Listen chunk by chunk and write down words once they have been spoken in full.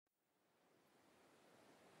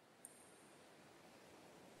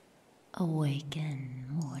Awaken,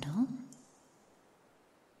 mortal.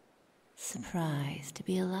 Surprised to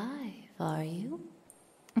be alive, are you?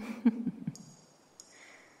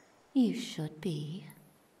 You should be.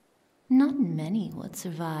 Not many would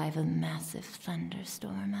survive a massive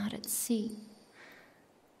thunderstorm out at sea.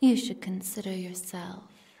 You should consider yourself,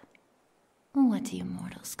 what do you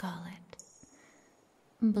mortals call it?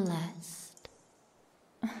 Blessed?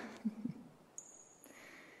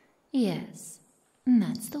 Yes,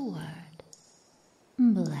 that's the word.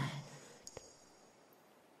 Blessed.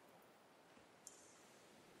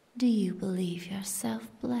 Do you believe yourself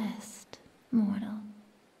blessed, mortal?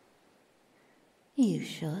 You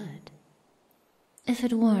should. If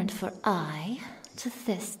it weren't for I,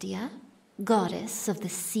 Tethestia, goddess of the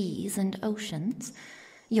seas and oceans,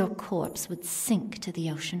 your corpse would sink to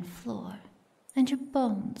the ocean floor, and your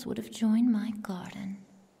bones would have joined my garden.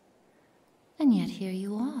 And yet here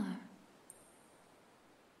you are.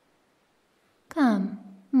 Come,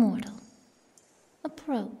 mortal,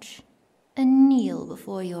 approach and kneel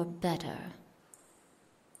before your better.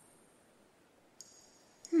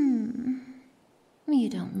 You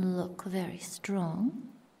don't look very strong.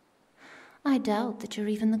 I doubt that you're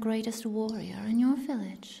even the greatest warrior in your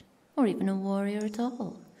village, or even a warrior at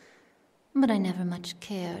all. But I never much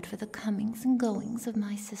cared for the comings and goings of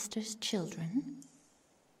my sister's children.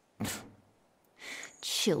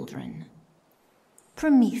 Children.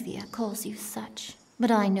 Promethea calls you such, but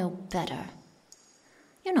I know better.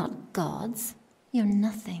 You're not gods. You're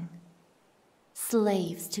nothing.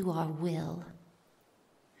 Slaves to our will.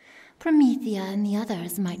 Promethea and the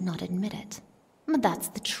others might not admit it, but that's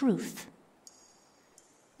the truth.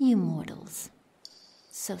 You mortals,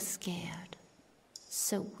 so scared,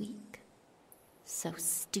 so weak, so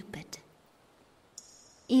stupid.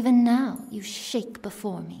 Even now you shake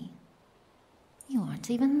before me. You aren't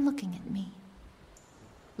even looking at me.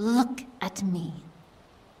 Look at me.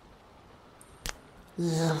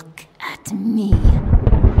 Look at me.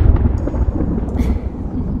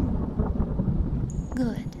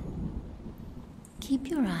 Good. Keep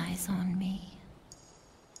your eyes on me.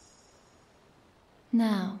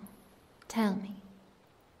 Now, tell me,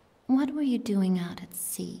 what were you doing out at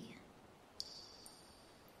sea?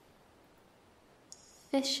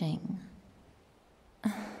 Fishing.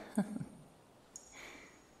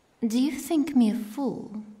 Do you think me a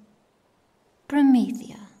fool?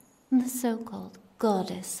 Promethea, the so-called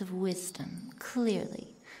goddess of wisdom,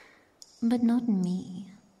 clearly, but not me.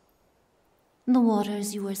 The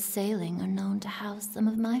waters you are sailing are known to house some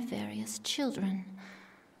of my various children,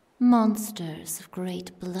 monsters of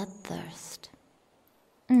great bloodthirst.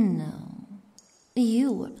 No,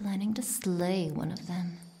 you were planning to slay one of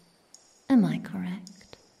them. Am I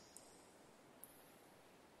correct?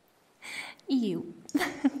 You.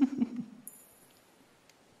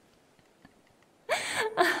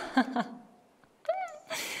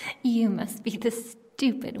 You must be the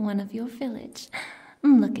stupid one of your village.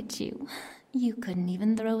 Look at you. You couldn't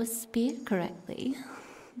even throw a spear correctly.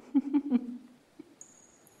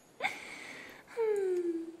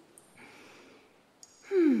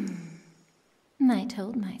 I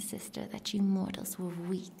told my sister that you mortals were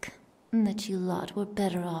weak, and that you lot were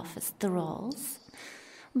better off as thralls.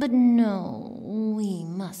 But no, we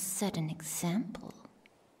must set an example.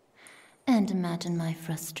 And imagine my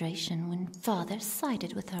frustration when father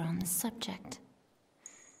sided with her on the subject.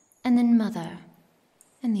 And then mother,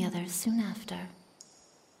 and the others soon after.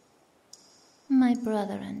 My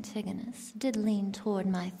brother Antigonus did lean toward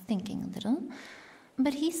my thinking a little,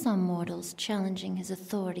 but he saw mortals challenging his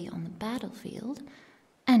authority on the battlefield,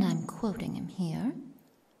 and I'm quoting him here,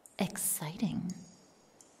 exciting.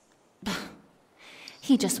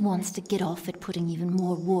 He just wants to get off at putting even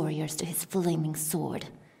more warriors to his flaming sword.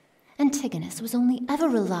 Antigonus was only ever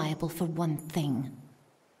reliable for one thing.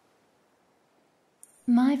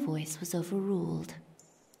 My voice was overruled,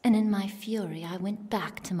 and in my fury I went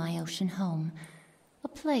back to my ocean home, a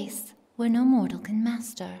place where no mortal can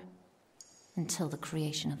master, until the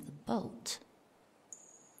creation of the boat.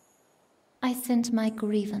 I sent my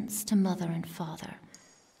grievance to mother and father,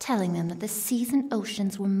 telling them that the seas and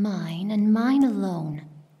oceans were mine and mine alone.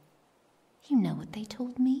 You know what they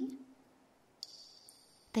told me?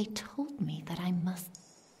 They told me that I must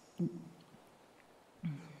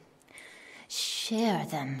share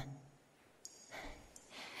them.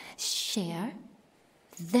 Share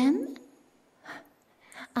them?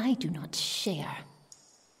 I do not share.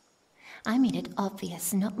 I made it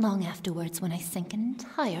obvious not long afterwards when I sank an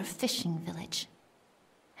entire fishing village.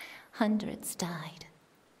 Hundreds died.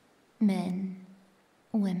 Men,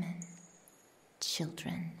 women,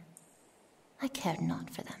 children. I cared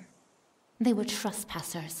not for them. They were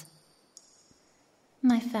trespassers,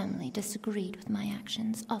 My family disagreed with my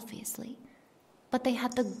actions, obviously, but they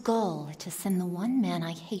had the gall to send the one man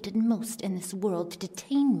I hated most in this world to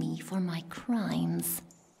detain me for my crimes.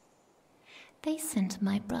 They sent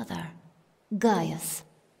my brother, Gaius.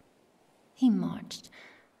 He marched,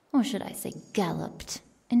 or should I say galloped,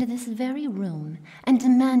 into this very room and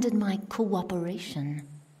demanded my cooperation.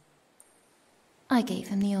 I gave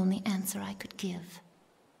him the only answer I could give.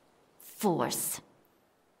 Force.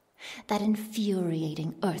 That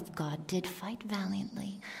infuriating earth god did fight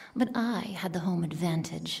valiantly, but I had the home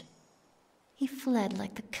advantage. He fled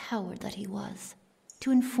like the coward that he was,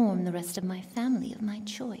 to inform the rest of my family of my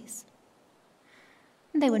choice.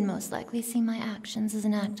 They would most likely see my actions as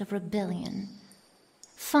an act of rebellion.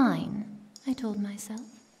 Fine, I told myself.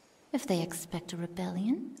 If they expect a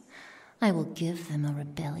rebellion, I will give them a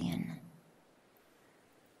rebellion.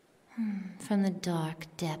 From the dark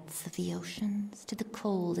depths of the oceans, to the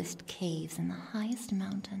coldest caves in the highest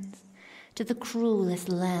mountains, to the cruelest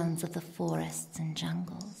lands of the forests and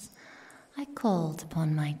jungles, I called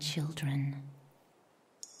upon my children.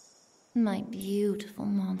 My beautiful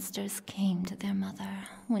monsters came to their mother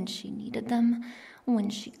when she needed them, when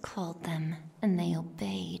she called them, and they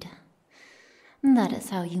obeyed. That is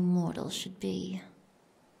how you mortals should be.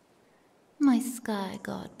 My sky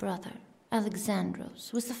god brother,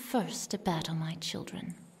 Alexandros, was the first to battle my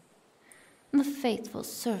children. The faithful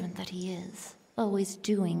servant that he is, always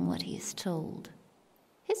doing what he is told.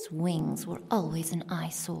 His wings were always an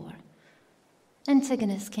eyesore.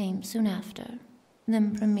 Antigonus came soon after,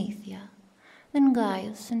 then Promethea, then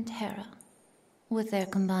Gaius and Hera. With their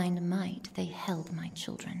combined might, they held my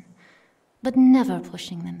children, but never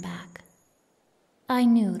pushing them back. I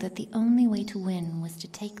knew that the only way to win was to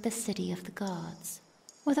take the city of the gods,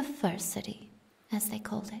 or the first city, as they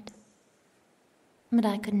called it. But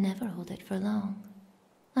I could never hold it for long.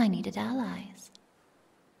 I needed allies.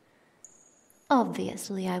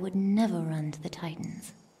 Obviously, I would never run to the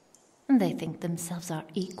Titans. They think themselves our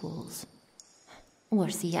equals.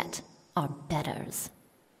 Worse yet, our betters.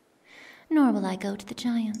 Nor will I go to the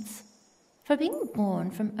giants. For being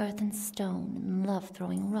born from earth and stone and love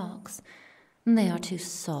throwing rocks, they are too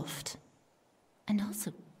soft. And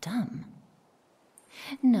also dumb.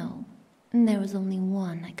 No, there was only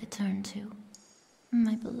one I could turn to.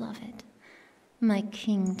 My beloved, my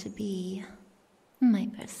king-to-be, my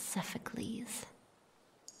Persephocles.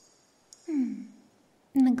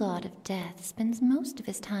 The god of death spends most of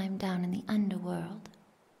his time down in the underworld.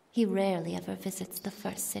 He rarely ever visits the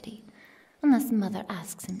first city, unless Mother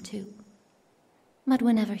asks him to. But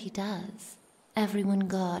whenever he does, everyone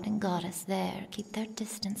god and goddess there keep their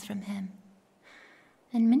distance from him,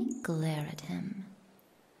 and many glare at him.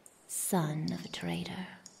 Son of a traitor,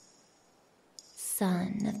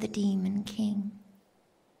 son of the demon king,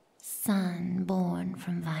 son born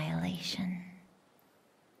from violation.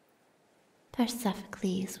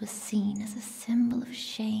 Persephocles was seen as a symbol of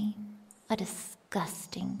shame, a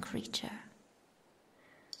disgusting creature.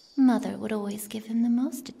 Mother would always give him the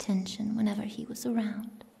most attention whenever he was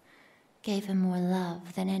around, gave him more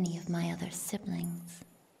love than any of my other siblings.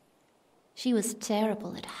 She was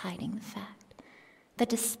terrible at hiding the fact that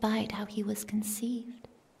despite how he was conceived,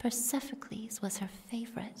 Persephocles was her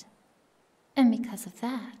favorite. And because of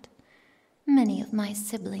that, many of my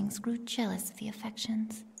siblings grew jealous of the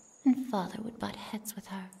affections, and Father would butt heads with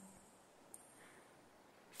her.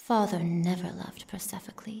 Father never loved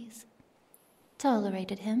Persephocles.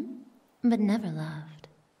 Tolerated him, but never loved.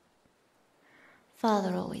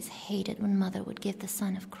 Father always hated when Mother would give the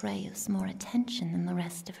son of Creus more attention than the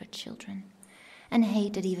rest of her children, and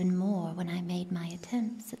hated even more when I made my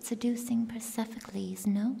attempts at seducing Persephocles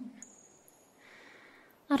known.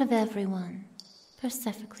 Out of everyone,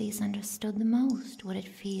 Persephocles understood the most what it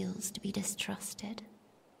feels to be distrusted,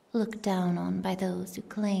 looked down on by those who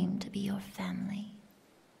claim to be your family.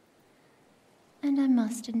 And I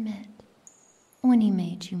must admit, when he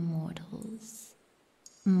made you mortals,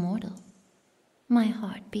 mortal, my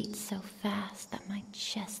heart beat so fast that my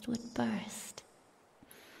chest would burst.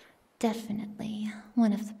 Definitely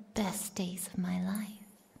one of the best days of my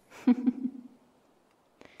life.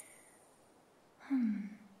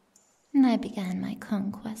 I began my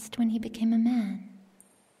conquest when he became a man.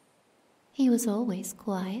 He was always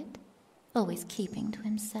quiet, always keeping to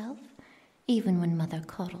himself, even when Mother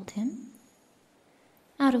coddled him.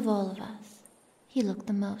 Out of all of us, he looked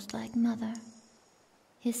the most like Mother.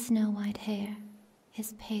 His snow-white hair,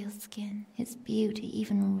 his pale skin, his beauty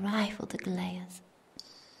even rivaled Aglaea's.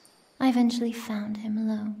 I eventually found him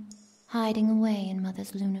alone, hiding away in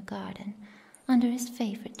Mother's lunar garden, under his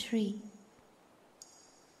favorite tree.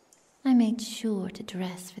 I made sure to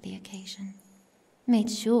dress for the occasion,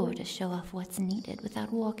 Made sure to show off what's needed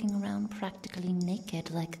without walking around practically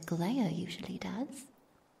naked like Glea usually does.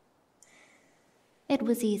 It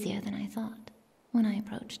was easier than I thought when I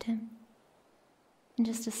approached him.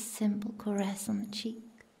 Just a simple caress on the cheek,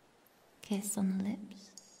 kiss on the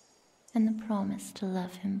lips, and the promise to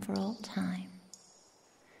love him for all time.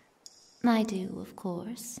 I do, of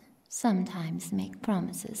course, sometimes make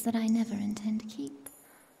promises that I never intend to keep.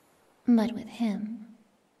 But with him,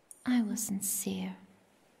 I was sincere.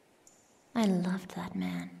 I loved that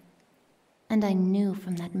man, and I knew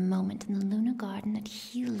from that moment in the Luna Garden that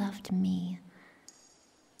he loved me.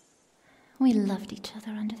 We loved each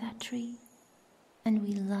other under that tree, and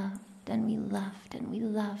we loved and we loved and we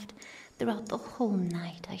loved. Throughout the whole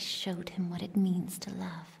night, I showed him what it means to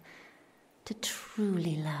love, to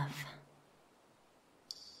truly love.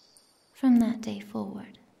 From that day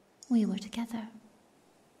forward, we were together.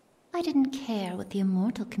 I didn't care what the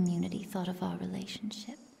immortal community thought of our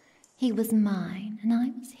relationship. He was mine, and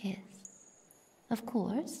I was his. Of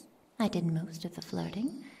course, I did most of the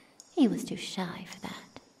flirting. He was too shy for that.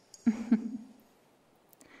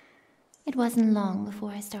 It wasn't long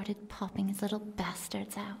before I started popping his little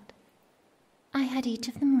bastards out. I had each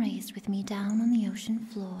of them raised with me down on the ocean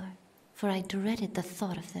floor, for I dreaded the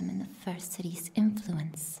thought of them in the First City's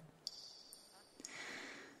influence.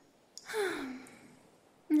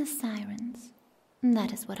 The sirens,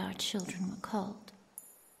 that is what our children were called.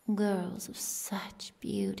 Girls of such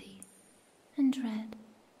beauty and dread.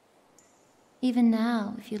 Even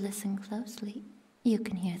now, if you listen closely, you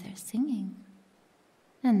can hear their singing,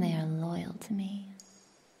 and they are loyal to me.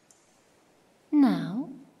 Now,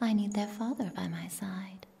 I need their father by my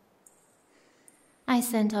side. I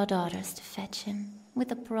sent our daughters to fetch him, with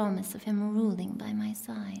the promise of him ruling by my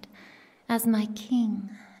side, as my king,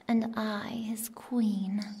 and I his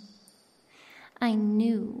queen. I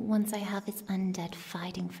knew once I have his undead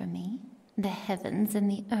fighting for me, the heavens and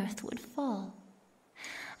the earth would fall.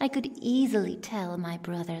 I could easily tell my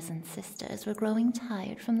brothers and sisters were growing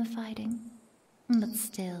tired from the fighting, but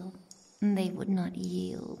still, they would not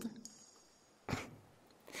yield.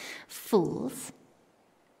 Fools.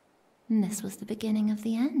 This was the beginning of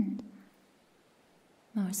the end.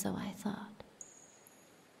 Or so I thought.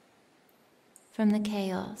 From the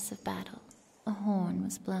chaos of battle, a horn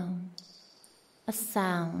was blown, a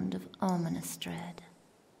sound of ominous dread.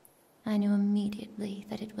 I knew immediately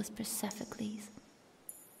that it was Persephocles,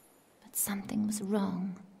 but something was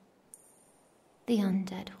wrong. The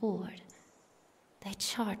undead horde, they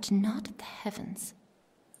charged not at the heavens,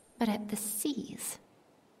 but at the seas.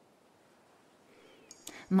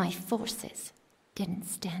 My forces didn't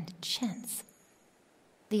stand a chance.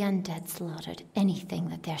 The undead slaughtered anything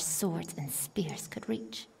that their swords and spears could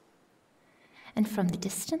reach. And from the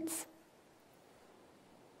distance,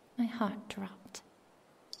 my heart dropped.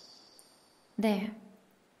 There,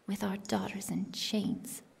 with our daughters in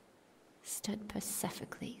chains, stood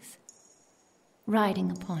Persephocles, riding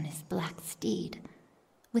upon his black steed,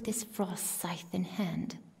 with his frost scythe in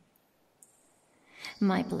hand.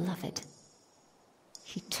 My beloved,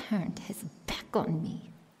 he turned his back on me.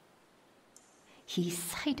 He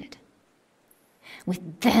sided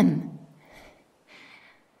with them.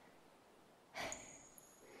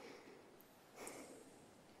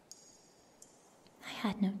 I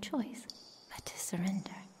had no choice but to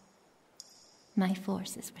surrender. My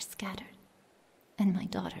forces were scattered, and my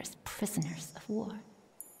daughters prisoners of war.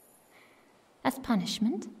 As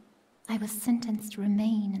punishment, I was sentenced to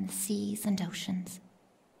remain in the seas and oceans,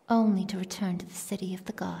 only to return to the city of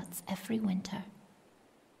the gods every winter.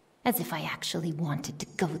 As if I actually wanted to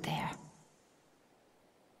go there.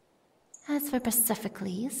 As for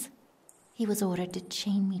Persephocles, he was ordered to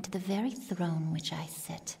chain me to the very throne which I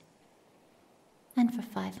sit. And for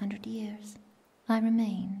 500 years, I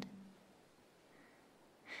remained.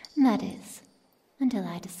 That is, until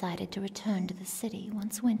I decided to return to the city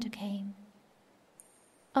once winter came.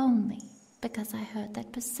 Only because I heard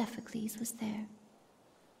that Persephocles was there.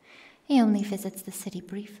 He only visits the city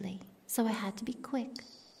briefly, so I had to be quick.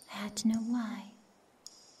 I had to know why.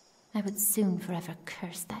 I would soon forever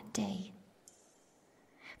curse that day.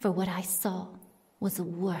 For what I saw was a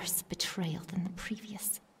worse betrayal than the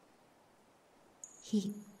previous.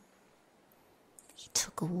 He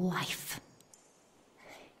took a wife.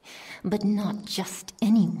 But not just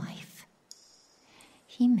any wife.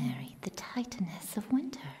 He married the Titaness of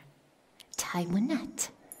Winter, Tywinette.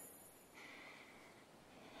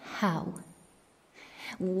 How?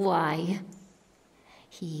 Why?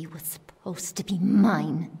 He was supposed to be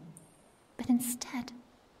mine. But instead,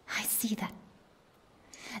 I see that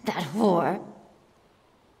whore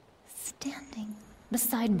standing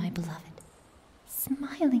beside my beloved,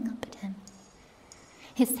 smiling up at him,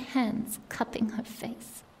 his hands cupping her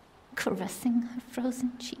face, caressing her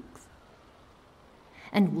frozen cheeks.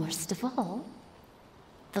 And worst of all,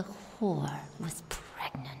 the whore was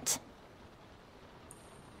pregnant.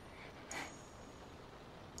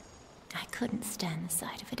 I couldn't stand the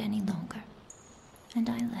sight of it any longer, and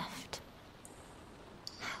I left.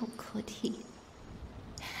 How could he?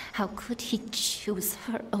 How could he choose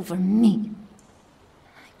her over me?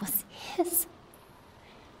 I was his,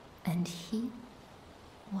 and he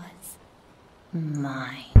was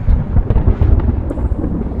mine.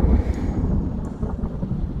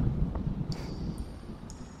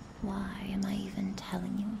 Why am I even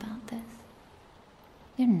telling you about this?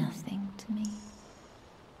 You're nothing to me.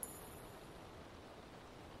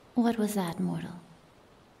 What was that, mortal?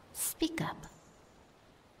 Speak up.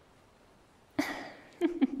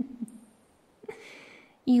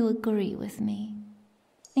 You agree with me.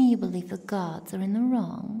 You believe the gods are in the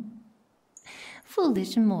wrong.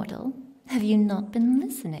 Foolish mortal, have you not been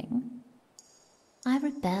listening? I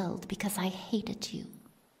rebelled because I hated you.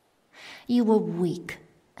 You were weak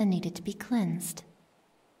and needed to be cleansed.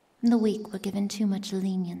 The weak were given too much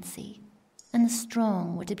leniency, and the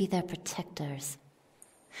strong were to be their protectors.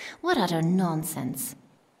 What utter nonsense!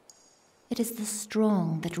 It is the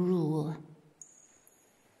strong that rule.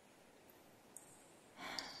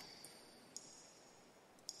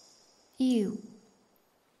 You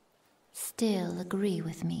still agree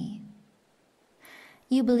with me.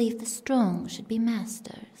 You believe the strong should be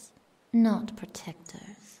masters, not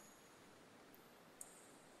protectors.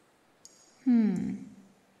 You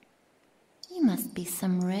must be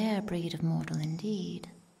some rare breed of mortal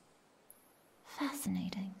indeed.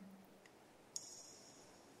 Fascinating.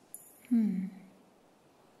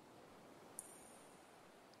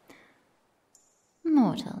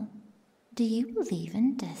 Mortal, do you believe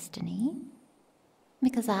in destiny?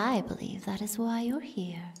 Because I believe that is why you're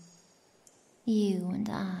here. You and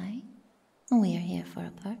I, we're here for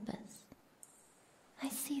a purpose. I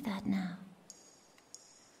see that now.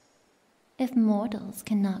 If mortals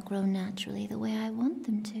cannot grow naturally the way I want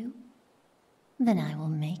them to, then I will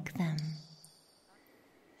make them.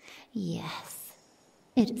 Yes,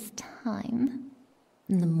 it is time.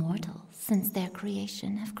 The mortals, since their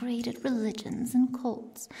creation, have created religions and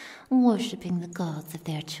cults, worshipping the gods of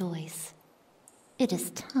their choice. It is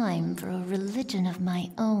time for a religion of my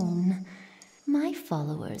own. My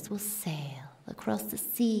followers will sail across the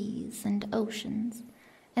seas and oceans,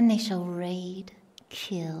 and they shall raid,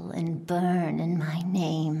 kill, and burn in my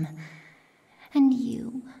name. And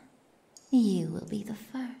you will be the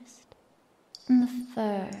first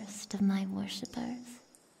of my worshippers,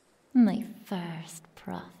 my first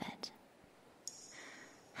prophet.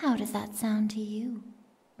 How does that sound to you,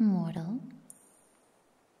 mortal?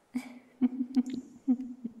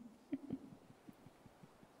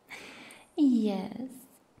 Yes,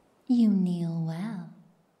 you kneel well.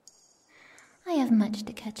 I have much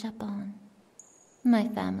to catch up on. My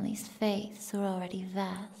family's faiths are already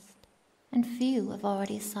vast, and few have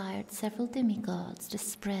already sired several demigods to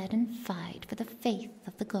spread and fight for the faith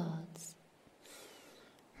of the gods.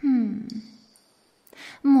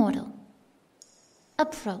 Mortal,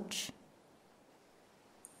 approach.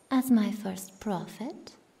 As my first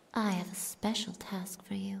prophet, I have a special task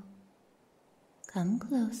for you. Come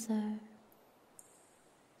closer.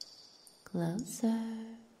 Closer.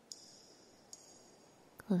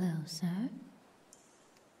 Closer.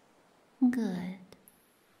 Good.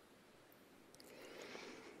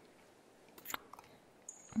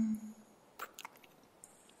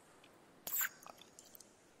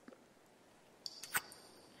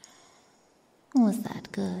 Was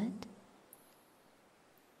that good?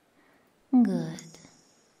 Good.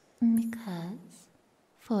 Because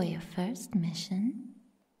for your first mission,